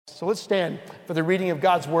So let's stand for the reading of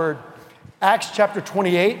God's word. Acts chapter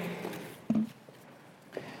 28.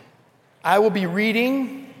 I will be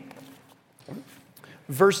reading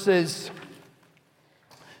verses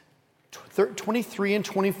 23 and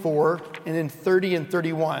 24, and then 30 and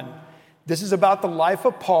 31. This is about the life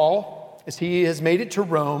of Paul as he has made it to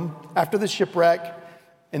Rome after the shipwreck,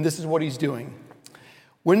 and this is what he's doing.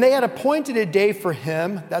 When they had appointed a day for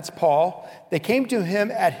him, that's Paul, they came to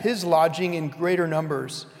him at his lodging in greater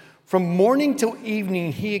numbers. From morning till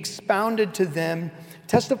evening, he expounded to them,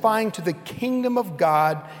 testifying to the kingdom of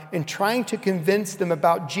God and trying to convince them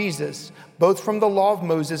about Jesus, both from the law of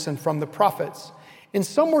Moses and from the prophets. And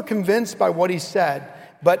some were convinced by what he said,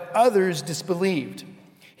 but others disbelieved.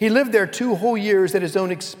 He lived there 2 whole years at his own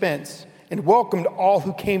expense and welcomed all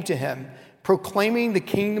who came to him, proclaiming the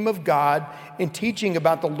kingdom of God and teaching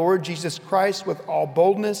about the Lord Jesus Christ with all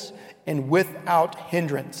boldness and without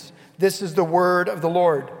hindrance. This is the word of the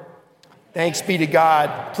Lord. Thanks be to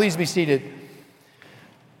God. Please be seated.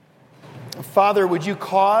 Father, would you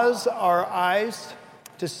cause our eyes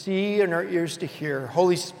to see and our ears to hear?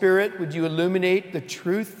 Holy Spirit, would you illuminate the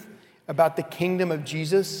truth about the kingdom of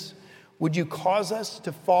Jesus? Would you cause us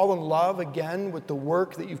to fall in love again with the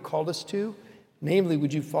work that you've called us to? Namely,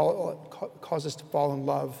 would you cause us to fall in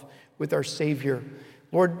love with our Savior?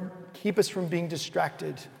 Lord, keep us from being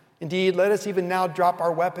distracted. Indeed, let us even now drop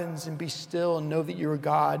our weapons and be still and know that you're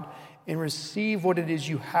God and receive what it is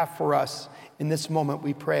you have for us in this moment,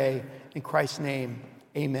 we pray. In Christ's name,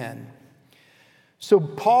 amen. So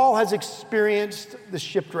Paul has experienced the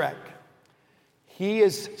shipwreck. He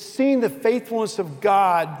has seen the faithfulness of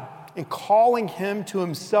God in calling him to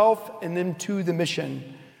himself and then to the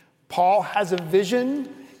mission. Paul has a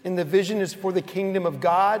vision, and the vision is for the kingdom of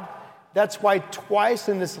God. That's why twice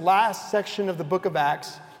in this last section of the book of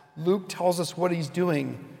Acts, Luke tells us what he's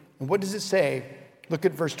doing. And what does it say? Look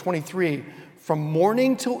at verse 23. From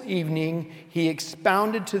morning till evening, he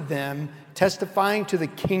expounded to them, testifying to the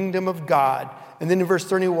kingdom of God. And then in verse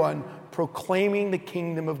 31, proclaiming the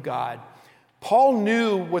kingdom of God. Paul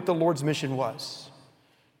knew what the Lord's mission was.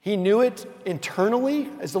 He knew it internally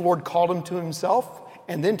as the Lord called him to himself,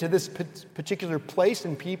 and then to this particular place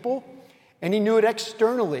and people. And he knew it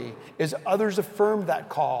externally as others affirmed that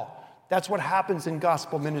call. That's what happens in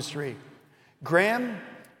gospel ministry. Graham,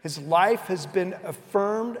 his life has been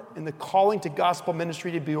affirmed in the calling to gospel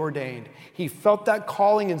ministry to be ordained. He felt that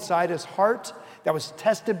calling inside his heart that was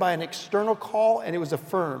tested by an external call, and it was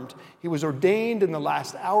affirmed. He was ordained in the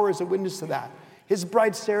last hour as a witness to that. His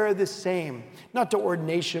bride Sarah, the same, not to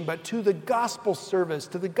ordination, but to the gospel service,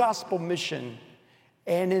 to the gospel mission.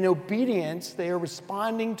 And in obedience, they are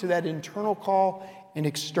responding to that internal call and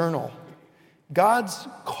external. God's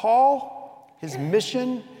call, his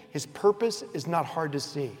mission, his purpose is not hard to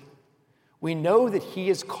see. We know that he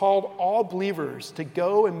has called all believers to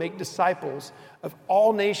go and make disciples of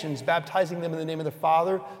all nations, baptizing them in the name of the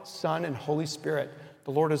Father, Son, and Holy Spirit.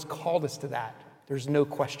 The Lord has called us to that. There's no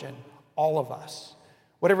question. All of us.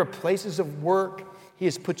 Whatever places of work he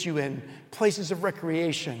has put you in, places of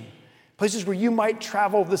recreation, places where you might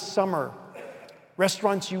travel this summer,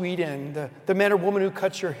 restaurants you eat in, the man or woman who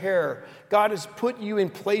cuts your hair. God has put you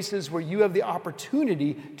in places where you have the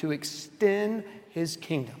opportunity to extend his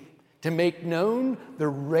kingdom, to make known the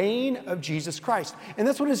reign of Jesus Christ. And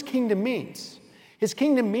that's what his kingdom means. His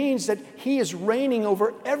kingdom means that he is reigning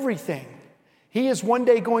over everything. He is one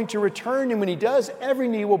day going to return, and when he does, every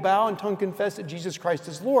knee will bow and tongue confess that Jesus Christ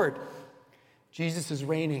is Lord. Jesus is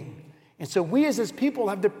reigning. And so we as his people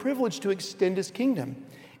have the privilege to extend his kingdom.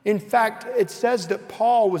 In fact, it says that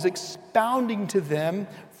Paul was expounding to them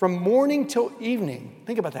from morning till evening.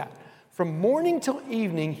 Think about that. From morning till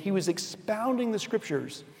evening, he was expounding the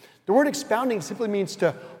scriptures. The word expounding simply means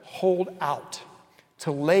to hold out,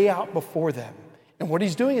 to lay out before them. And what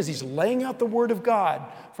he's doing is he's laying out the word of God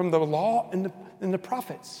from the law and the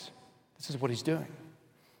prophets. This is what he's doing.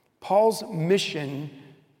 Paul's mission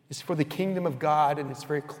is for the kingdom of God, and it's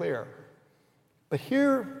very clear. But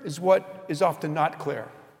here is what is often not clear.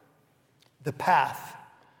 The path,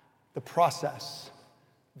 the process,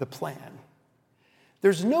 the plan.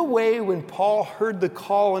 There's no way when Paul heard the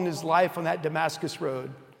call in his life on that Damascus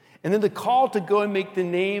road, and then the call to go and make the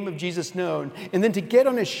name of Jesus known, and then to get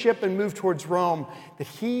on a ship and move towards Rome, that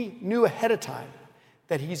he knew ahead of time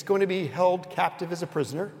that he's going to be held captive as a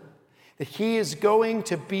prisoner, that he is going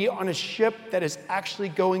to be on a ship that is actually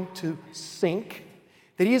going to sink,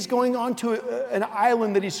 that he is going onto an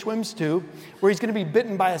island that he swims to where he's going to be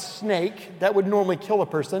bitten by a snake that would normally kill a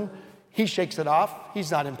person. He shakes it off.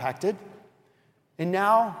 He's not impacted. And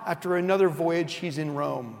now, after another voyage, he's in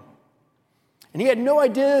Rome. And he had no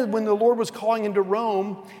idea when the Lord was calling him to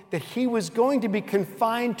Rome that he was going to be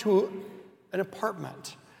confined to an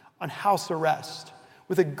apartment on house arrest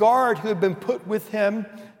with a guard who had been put with him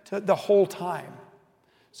the whole time.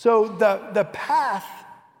 So the path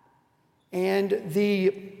and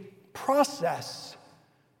the process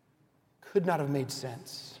could not have made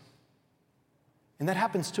sense. And that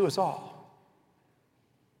happens to us all.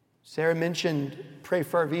 Sarah mentioned pray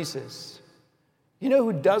for our visas. You know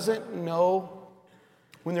who doesn't know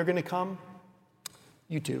when they're going to come?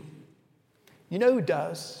 You too. You know who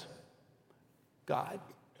does? God.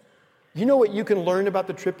 You know what you can learn about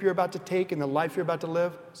the trip you're about to take and the life you're about to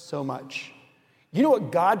live? So much. You know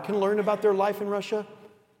what God can learn about their life in Russia?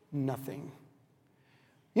 Nothing.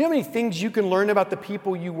 You know how many things you can learn about the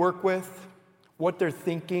people you work with? What they're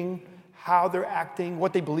thinking, how they're acting,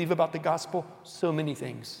 what they believe about the gospel? So many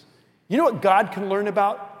things. You know what God can learn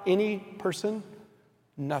about any person?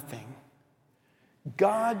 Nothing.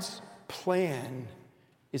 God's plan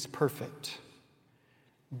is perfect.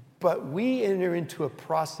 But we enter into a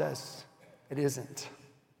process that isn't.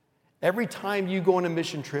 Every time you go on a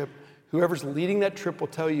mission trip, whoever's leading that trip will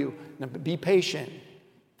tell you, now, be patient.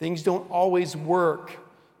 Things don't always work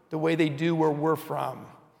the way they do where we're from.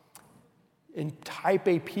 And type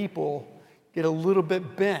A people get a little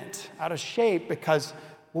bit bent, out of shape, because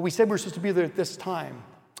well, we said we were supposed to be there at this time.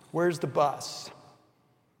 Where's the bus?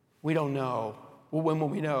 We don't know. Well, when will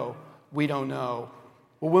we know? We don't know.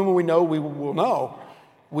 Well, when will we know? We will know.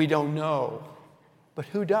 We don't know. But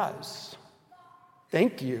who does?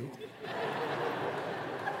 Thank you.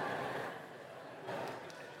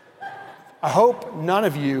 I hope none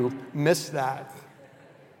of you missed that.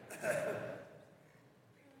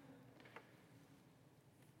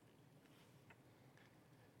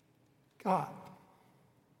 God.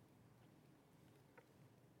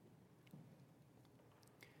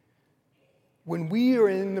 When we are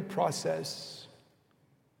in the process,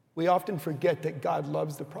 we often forget that God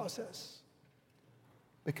loves the process.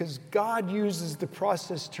 Because God uses the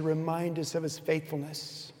process to remind us of his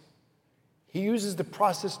faithfulness. He uses the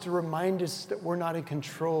process to remind us that we're not in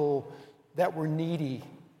control, that we're needy.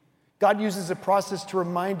 God uses the process to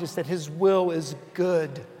remind us that his will is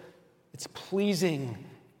good, it's pleasing,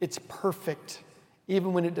 it's perfect,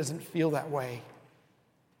 even when it doesn't feel that way.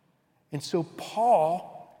 And so Paul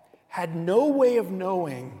had no way of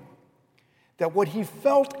knowing that what he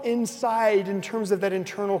felt inside in terms of that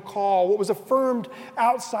internal call, what was affirmed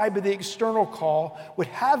outside by the external call, would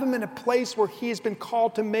have him in a place where he has been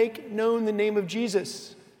called to make known the name of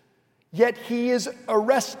Jesus. Yet he is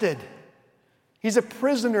arrested. He's a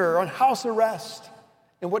prisoner on house arrest.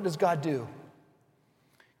 And what does God do?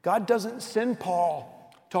 God doesn't send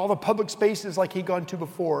Paul to all the public spaces like he'd gone to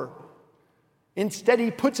before. Instead,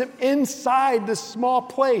 he puts him inside this small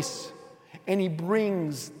place and he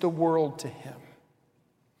brings the world to him.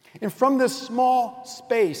 And from this small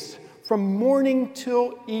space, from morning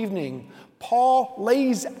till evening, Paul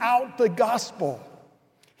lays out the gospel.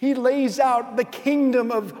 He lays out the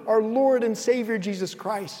kingdom of our Lord and Savior Jesus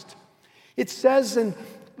Christ. It says in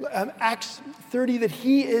Acts 30 that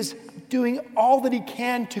he is doing all that he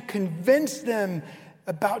can to convince them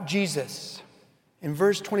about Jesus. And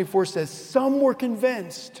verse 24 says, some were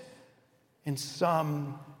convinced and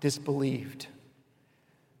some disbelieved.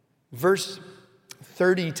 Verse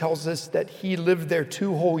 30 tells us that he lived there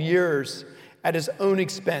 2 whole years at his own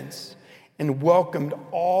expense and welcomed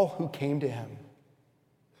all who came to him.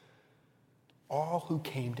 All who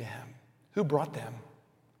came to him. Who brought them?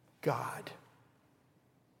 God.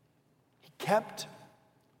 He kept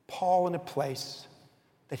Paul in a place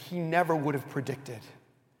that he never would have predicted.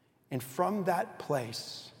 And from that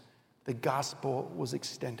place, the gospel was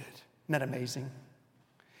extended. Isn't that amazing?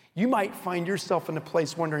 You might find yourself in a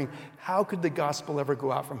place wondering, how could the gospel ever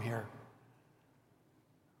go out from here?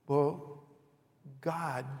 Well,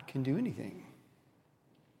 God can do anything.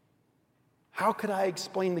 How could I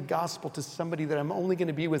explain the gospel to somebody that I'm only going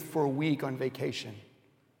to be with for a week on vacation?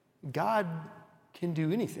 God can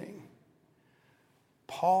do anything.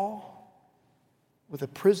 Paul, with a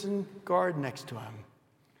prison guard next to him,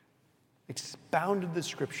 expounded the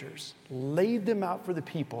scriptures, laid them out for the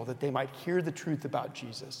people that they might hear the truth about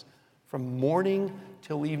Jesus from morning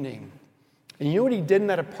till evening. And you know what he did in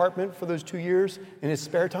that apartment for those 2 years in his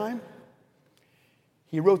spare time?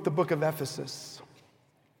 He wrote the book of Ephesus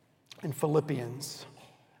and Philippians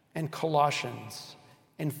and Colossians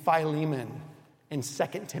and Philemon and 2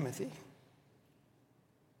 Timothy.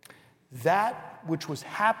 That which was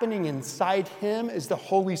happening inside him as the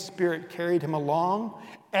Holy Spirit carried him along,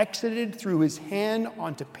 exited through his hand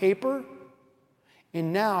onto paper,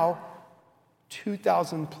 and now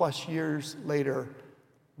 2,000 plus years later,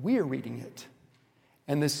 we are reading it.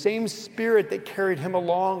 And the same Spirit that carried him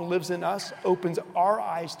along lives in us, opens our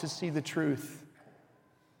eyes to see the truth.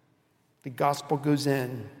 The gospel goes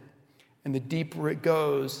in, and the deeper it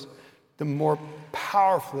goes, the more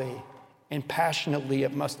powerfully and passionately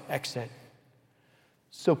it must exit.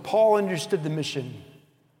 So Paul understood the mission.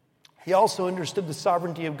 He also understood the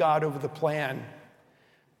sovereignty of God over the plan.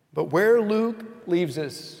 But where Luke leaves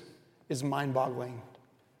us is mind-boggling.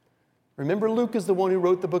 Remember, Luke is the one who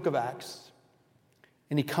wrote the book of Acts.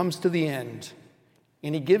 And he comes to the end.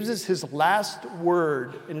 And he gives us his last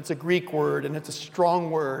word. And it's a Greek word. And it's a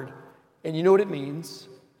strong word. And you know what it means?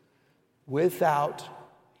 Without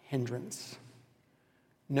hindrance.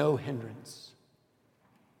 No hindrance.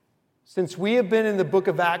 Since we have been in the book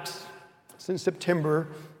of Acts since September,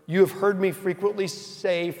 you have heard me frequently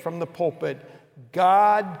say from the pulpit,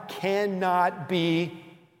 God cannot be.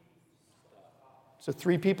 So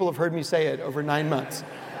 3 people have heard me say it over 9 months.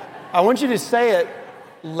 I want you to say it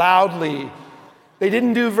loudly. They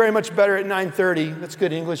didn't do very much better at 9:30. That's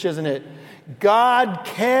good English, isn't it? God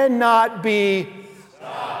cannot be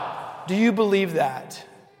stopped. Do you believe that?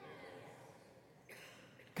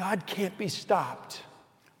 God can't be stopped.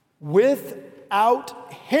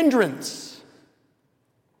 Without hindrance.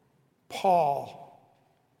 Paul,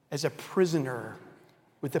 as a prisoner,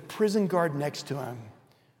 with a prison guard next to him,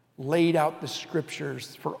 laid out the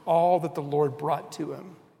scriptures for all that the Lord brought to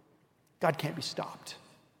him. God can't be stopped.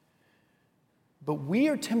 But we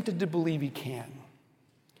are tempted to believe he can.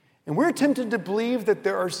 And we're tempted to believe that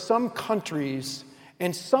there are some countries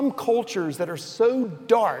and some cultures that are so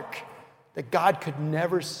dark that God could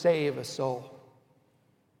never save a soul.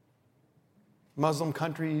 Muslim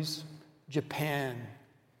countries, Japan,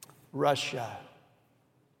 Russia,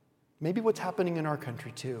 maybe what's happening in our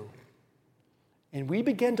country too. And we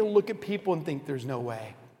begin to look at people and think there's no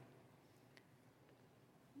way.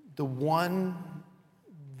 The one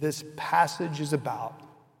this passage is about,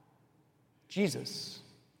 Jesus,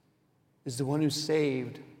 is the one who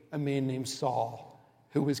saved a man named Saul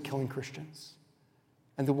who was killing Christians.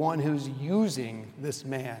 And the one who's using this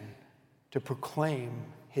man to proclaim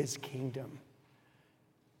his kingdom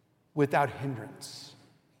without hindrance.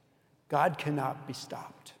 God cannot be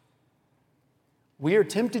stopped. We are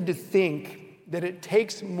tempted to think that it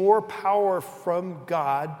takes more power from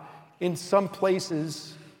God in some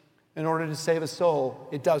places in order to save a soul.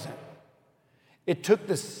 It doesn't. It took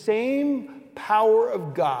the same power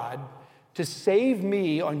of God to save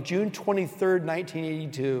me on June 23rd,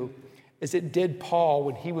 1982, as it did Paul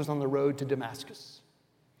when he was on the road to Damascus.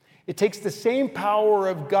 It takes the same power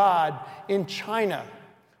of God in China,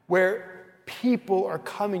 where people are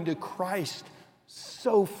coming to Christ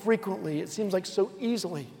so frequently, it seems like so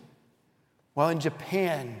easily. While in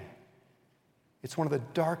Japan, it's one of the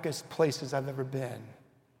darkest places I've ever been.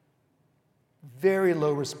 Very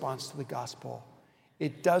low response to the gospel.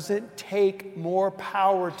 It doesn't take more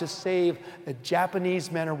power to save a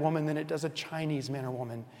Japanese man or woman than it does a Chinese man or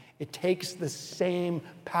woman. It takes the same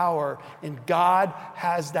power, and God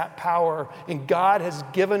has that power, and God has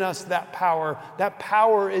given us that power. That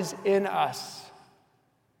power is in us,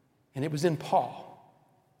 and it was in Paul.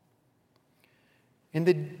 And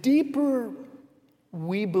the deeper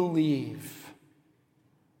we believe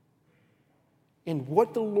in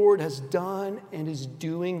what the Lord has done and is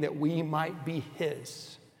doing that we might be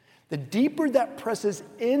his, the deeper that presses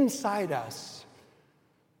inside us,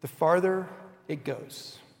 the farther it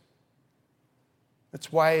goes.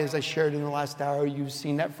 That's why, as I shared in the last hour, you've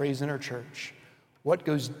seen that phrase in our church. What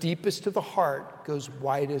goes deepest to the heart goes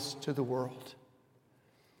widest to the world.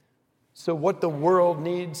 So what the world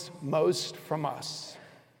needs most from us,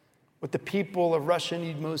 what the people of Russia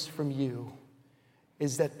need most from you,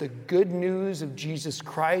 is that the good news of Jesus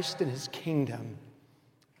Christ and his kingdom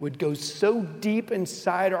would go so deep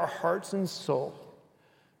inside our hearts and soul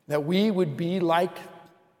that we would be like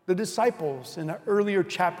the disciples in an earlier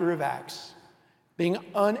chapter of Acts, being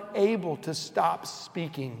unable to stop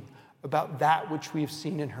speaking about that which we've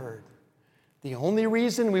seen and heard. The only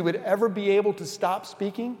reason we would ever be able to stop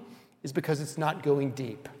speaking is because it's not going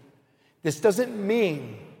deep. This doesn't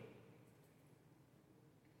mean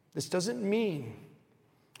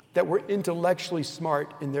that we're intellectually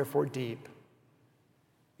smart and therefore deep.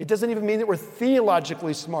 It doesn't even mean that we're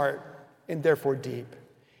theologically smart and therefore deep.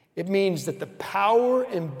 It means that the power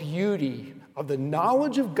and beauty of the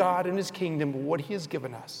knowledge of God and his kingdom, what he has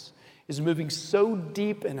given us, is moving so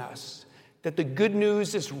deep in us that the good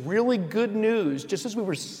news is really good news, just as we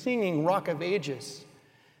were singing Rock of Ages,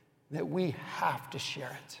 that we have to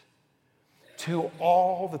share it to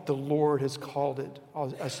all that the Lord has called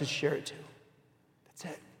us to share it to.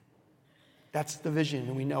 That's it. That's the vision,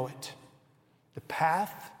 and we know it. The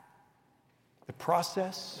path, the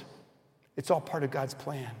process, it's all part of God's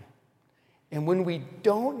plan. And when we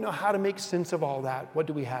don't know how to make sense of all that, what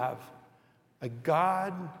do we have? A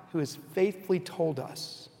God who has faithfully told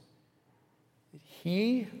us that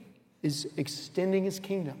he is extending his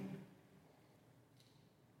kingdom.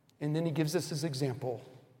 And then he gives us his example.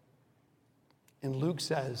 And Luke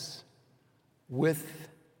says,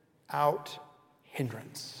 without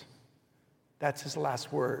hindrance. That's his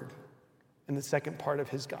last word in the second part of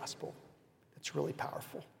his gospel. It's really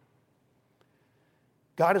powerful.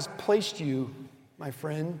 God has placed you, my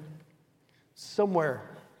friend, somewhere.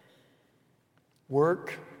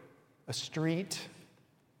 Work, a street,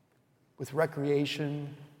 with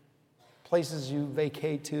recreation, places you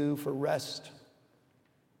vacate to for rest,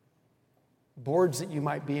 boards that you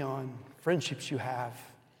might be on, friendships you have.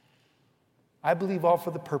 I believe all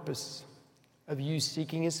for the purpose of you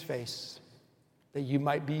seeking his face, that you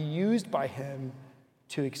might be used by him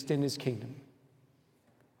to extend his kingdom.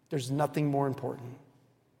 There's nothing more important.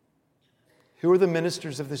 Who are the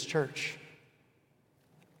ministers of this church?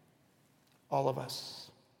 All of us.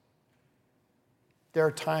 There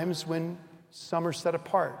are times when some are set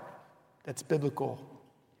apart. That's biblical.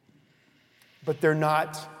 But they're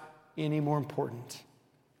not any more important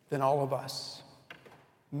than all of us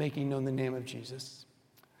making known the name of Jesus.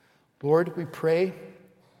 Lord, we pray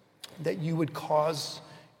that you would cause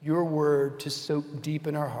your word to soak deep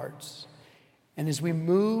in our hearts. And as we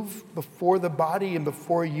move before the body and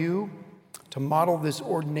before you to model this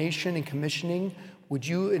ordination and commissioning, would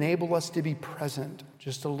you enable us to be present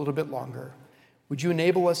just a little bit longer? Would you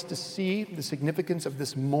enable us to see the significance of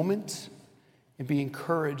this moment and be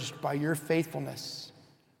encouraged by your faithfulness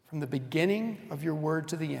from the beginning of your word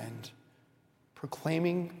to the end,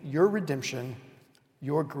 proclaiming your redemption,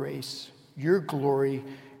 your grace, your glory,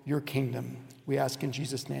 your kingdom. We ask in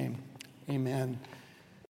Jesus' name, amen.